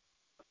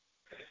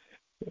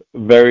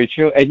 Very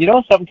true. And you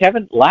know something,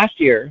 Kevin? Last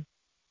year,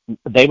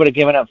 they would have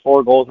given up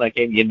 4 goals in that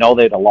game. You know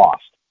they'd have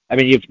lost. I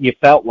mean, you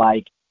felt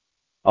like,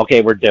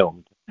 okay, we're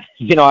doomed.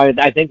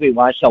 I think we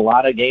watched a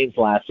lot of games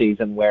last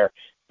season where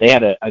they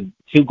had a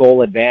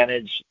 2-goal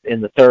advantage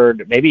in the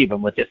third, maybe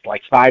even with just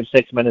like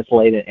 5-6 minutes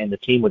late, and the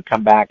team would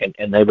come back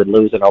and they would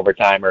lose in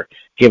overtime or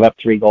give up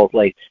 3 goals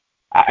late.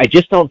 I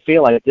just don't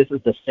feel like this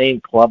is the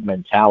same club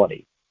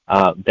mentality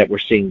that we're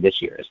seeing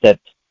this year. Is that,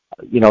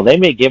 they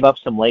may give up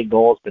some late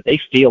goals, but they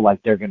feel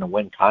like they're going to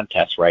win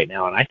contests right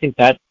now. And I think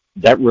that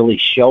really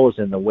shows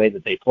in the way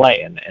that they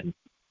play. And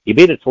you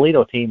beat a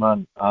Toledo team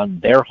on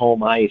their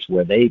home ice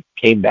where they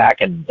came back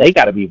and they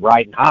got to be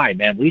riding high,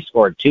 man. We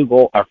scored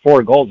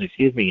 4 goals,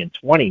 in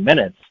 20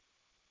 minutes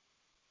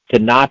to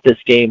knot this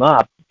game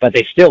up, but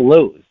they still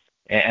lose.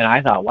 And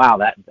I thought, wow,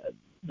 the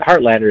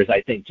Heartlanders,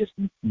 I think, just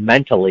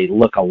mentally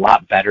look a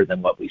lot better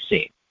than what we've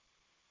seen.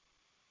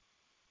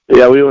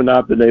 Yeah, we would not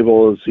have been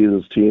able to see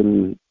this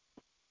team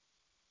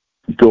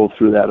go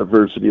through that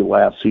adversity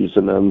last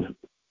season and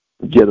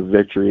get a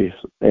victory.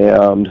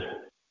 And,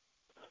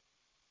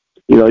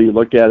 you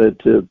look at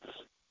it, it's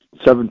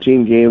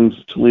 17 games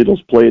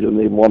Toledo's played, and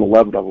they've won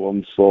 11 of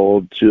them.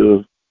 So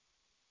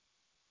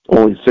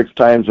only 6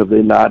 times have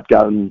they not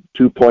gotten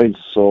 2 points.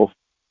 So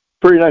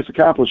pretty nice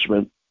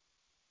accomplishment.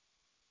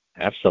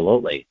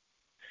 Absolutely.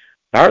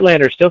 The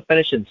Heartlanders still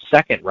finishing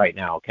second right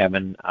now,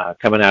 Kevin,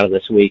 coming out of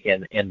this week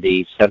in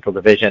the Central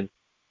Division.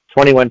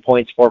 21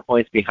 points, 4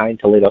 points behind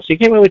Toledo. So you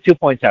came away with 2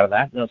 points out of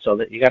that. So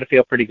that you got to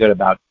feel pretty good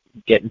about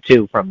getting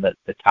 2 from the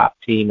top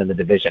team in the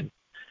division.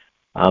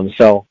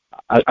 So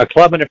a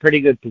club in a pretty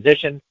good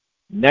position.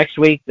 Next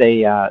week,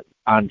 they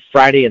on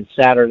Friday and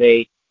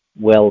Saturday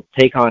will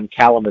take on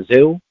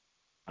Kalamazoo,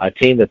 a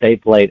team that they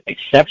played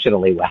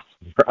exceptionally well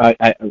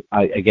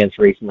against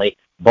recently.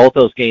 Both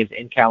those games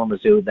in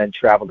Kalamazoo, then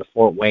travel to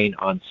Fort Wayne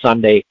on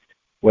Sunday,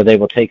 where they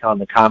will take on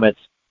the Comets.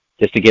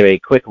 Just to give a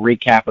quick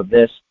recap of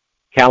this,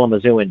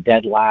 Kalamazoo in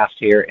dead last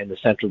here in the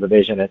Central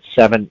Division at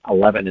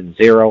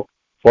 7-11-0.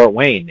 Fort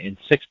Wayne in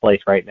 6th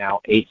place right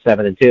now,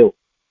 8-7-2.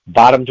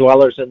 Bottom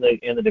dwellers in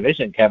the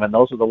division, Kevin.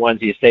 Those are the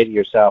ones you say to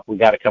yourself, we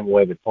got to come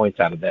away with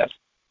points out of this.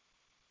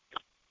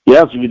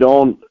 Yes, you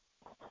don't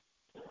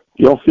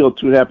feel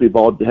too happy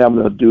about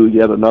having to do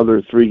yet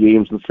another 3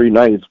 games in 3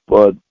 nights,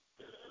 but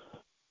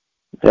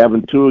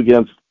having 2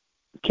 against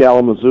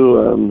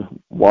Kalamazoo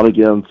and 1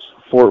 against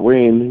Fort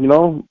Wayne,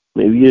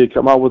 maybe you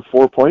come out with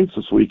 4 points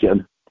this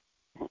weekend.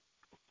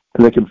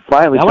 And they can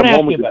finally come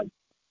home again.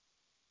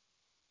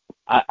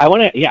 I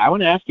want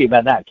to ask you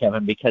about that,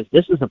 Kevin, because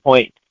this is a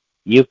point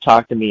you've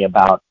talked to me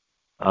about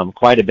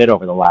quite a bit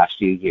over the last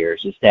few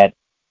years, is that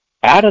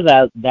out of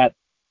that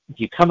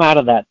you come out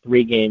of that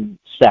 3-game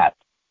set,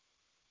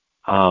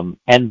 and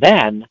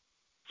then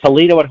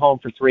Toledo at home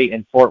for 3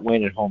 and Fort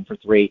Wayne at home for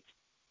 3.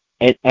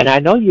 And I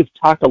know you've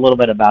talked a little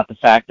bit about the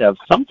fact of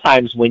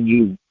sometimes when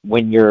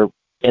you're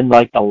in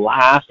like the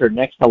last or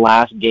next to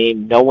last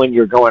game, knowing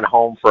you're going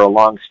home for a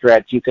long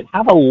stretch, you can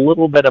have a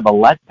little bit of a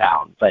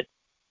letdown. But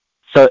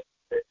so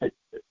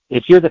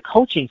if you're the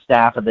coaching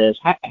staff of this,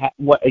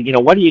 what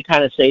do you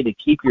kind of say to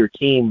keep your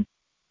team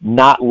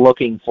not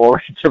looking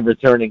forward to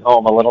returning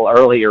home a little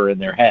earlier in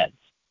their heads?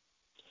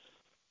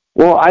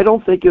 Well, I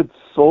don't think it's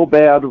so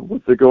bad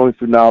what they're going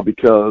through now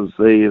because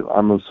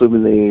I'm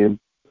assuming they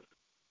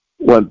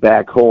went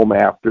back home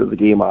after the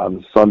game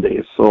on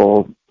Sunday.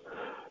 So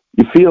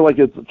you feel like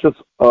it's just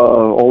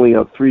only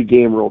a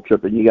 3-game road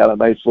trip, and you got a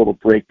nice little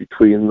break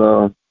between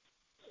the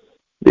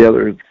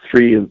other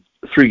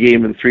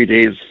 3-game and 3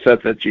 days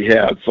set that you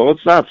had. So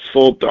it's not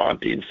so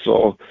daunting.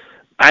 So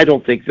I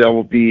don't think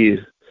there'll be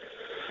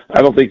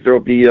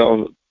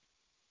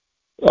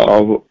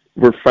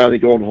we're finally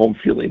going home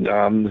feeling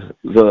on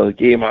the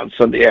game on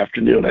Sunday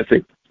afternoon. I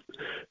think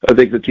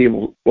the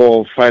team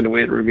will find a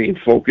way to remain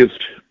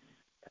focused.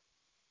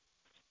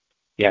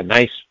 Yeah,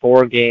 nice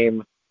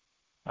 4-game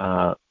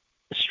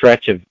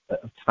stretch of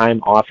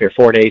time off here,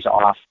 4 days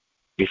off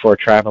before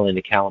traveling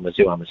to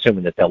Kalamazoo. I'm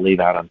assuming that they'll leave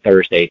out on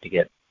Thursday to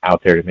get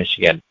out there to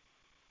Michigan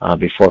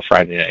before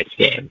Friday night's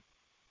game.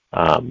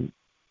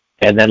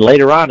 And then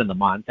later on in the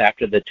month,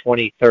 after the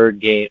 23rd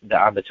game,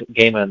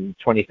 game on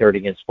 23rd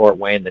against Fort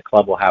Wayne, the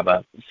club will have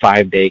a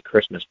 5-day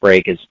Christmas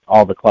break as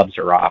all the clubs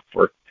are off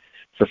for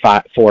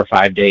 4 or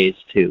 5 days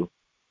to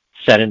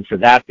set in for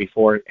that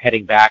before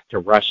heading back to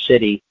Rapid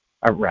City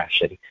for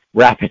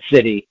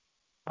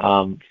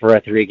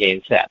a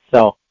 3-game set.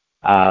 So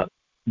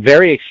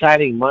very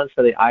exciting month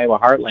for the Iowa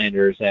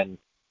Heartlanders, and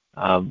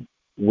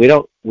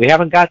we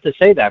haven't got to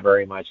say that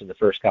very much in the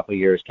first couple of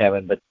years,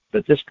 Kevin, but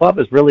this club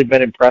has really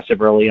been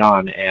impressive early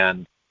on,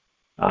 and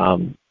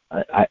you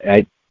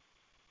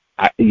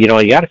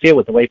got to feel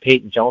with the way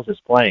Peyton Jones is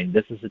playing,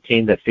 this is a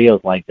team that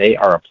feels like they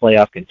are a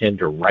playoff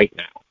contender right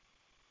now.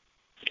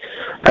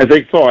 I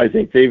think so. I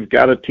think they've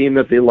got a team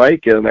that they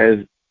like,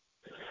 and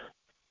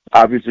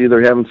obviously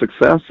they're having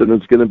success, and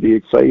it's going to be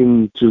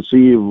exciting to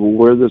see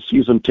where the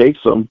season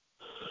takes them.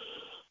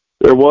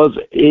 there was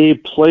a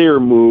player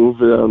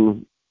move,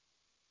 and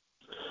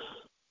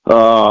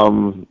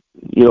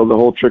the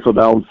whole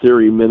trickle-down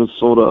theory.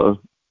 Minnesota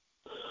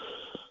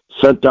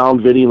sent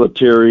down Vinny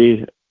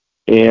Lettieri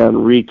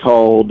and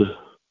recalled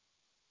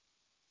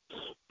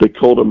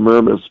Dakota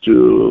Mermis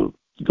to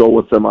go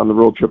with them on the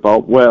road trip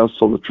out west.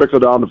 So the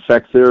trickle-down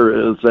effect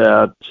there is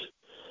that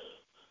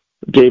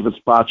David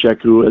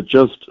Spacek, who had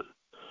just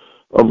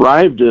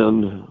arrived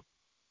in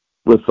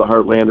with the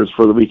Heartlanders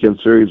for the weekend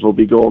series, will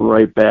be going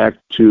right back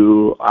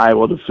to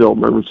Iowa to fill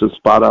Mermis'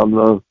 spot on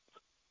the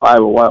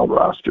Iowa Wild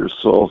roster.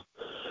 So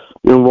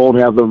we won't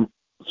have them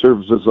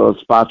serve as a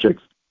Spacek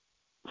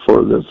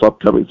for this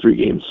upcoming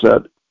 3-game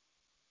set.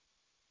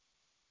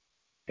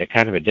 It's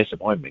kind of a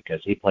disappointment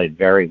because he played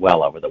very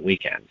well over the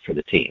weekend for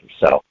the team.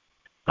 So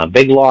a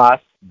big loss,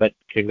 but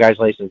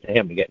congratulations to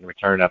him to getting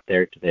returned up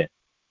there to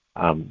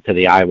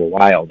the Iowa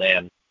Wild.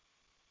 And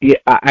yeah,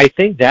 I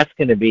think that's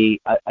going to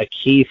be a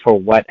key for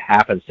what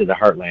happens to the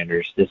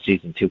Heartlanders this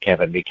season too,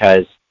 Kevin,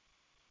 because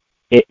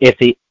if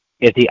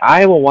the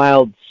Iowa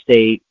Wild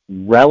stay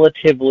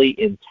relatively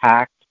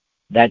intact,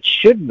 that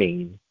should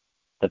mean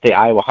that the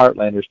Iowa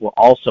Heartlanders will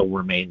also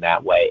remain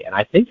that way. And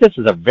I think this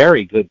is a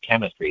very good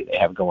chemistry they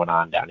have going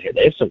on down here.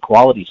 They have some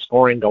quality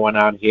scoring going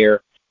on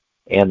here,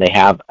 and they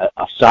have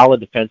a solid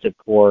defensive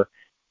core,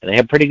 and they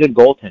have pretty good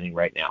goaltending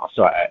right now.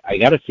 So I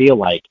got to feel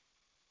like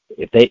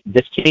if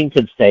this team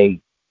can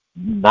stay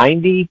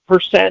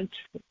 90%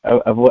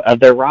 of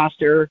their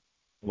roster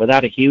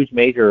without a huge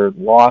major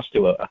loss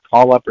to a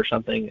call-up or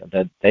something,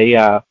 that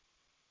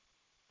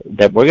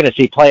that we're going to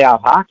see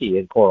playoff hockey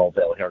in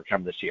Coralville here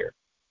come this year.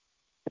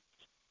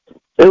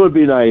 It would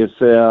be nice,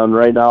 and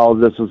right now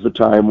this is the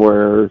time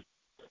where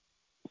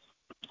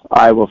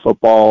Iowa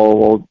football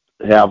will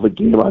have a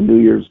game on New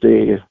Year's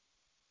Day.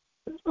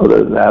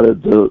 Other than that,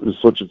 it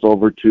switches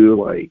over to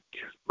like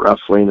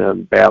wrestling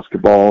and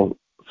basketball.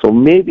 So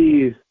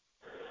maybe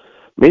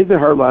the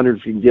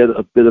Heartlanders can get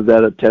a bit of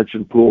that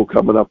attention pool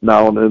coming up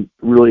now, and it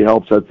really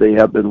helps that they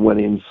have been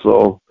winning.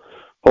 So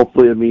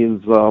hopefully it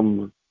means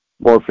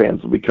more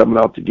fans will be coming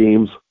out to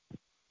games.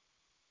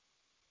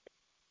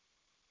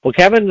 Well,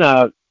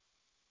 Kevin,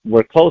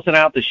 we're closing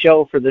out the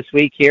show for this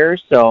week here.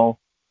 So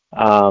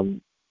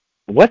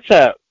what's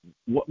a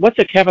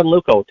Kevin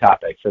Luckow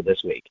topic for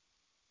this week?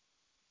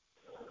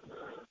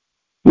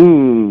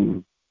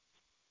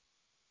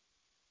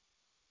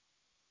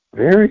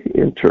 Very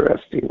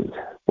interesting.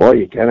 Well,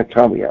 you kind of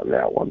caught me on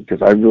that one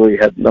because I really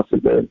had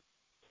nothing to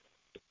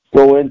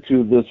go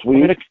into this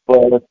week.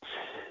 But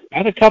I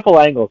had a couple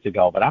angles to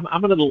go, but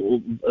I'm going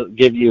to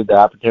give you the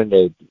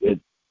opportunity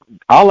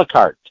a la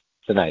carte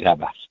tonight. How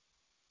about?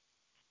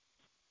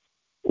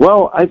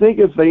 Well, I think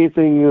if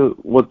anything,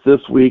 what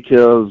this week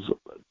has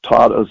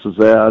taught us is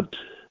that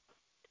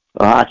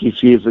a hockey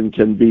season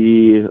can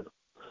be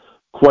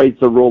quite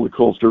the roller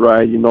coaster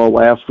ride.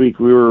 Last week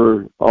we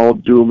were all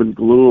doom and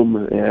gloom,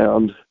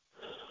 and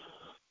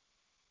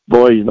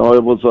boy, it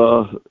was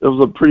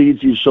a pretty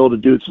easy show to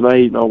do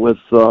tonight. With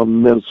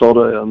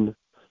Minnesota and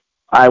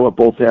Iowa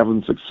both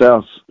having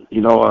success.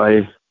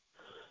 I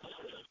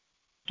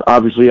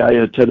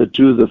attended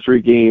 2 of the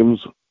 3 games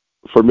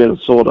for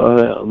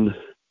Minnesota, and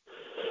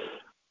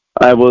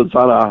I was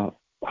on a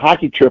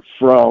hockey trip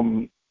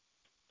from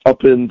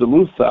up in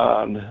Duluth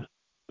on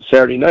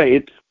Saturday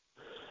night.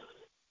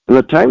 And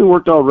the timing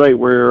worked out right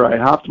where I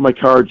hopped in my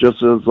car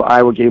just as the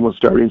Iowa game was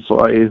starting,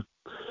 so I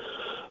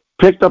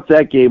picked up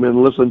that game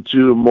and listened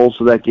to most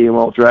of that game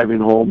while driving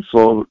home.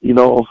 So,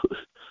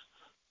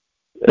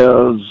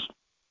 as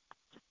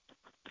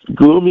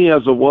gloomy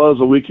as it was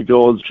a week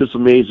ago, it's just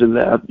amazing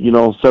that,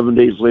 7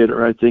 days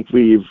later, I think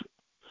we've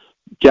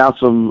got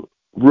some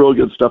real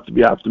good stuff to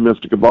be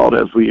optimistic about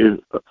as we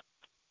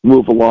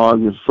move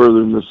along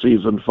further in the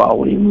season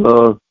following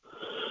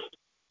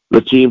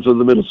the teams of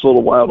the Minnesota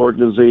Wild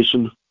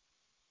organization.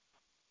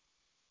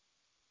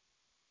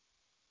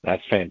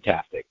 That's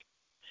fantastic.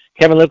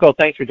 Kevin Luckow,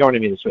 thanks for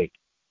joining me this week.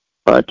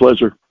 My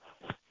pleasure.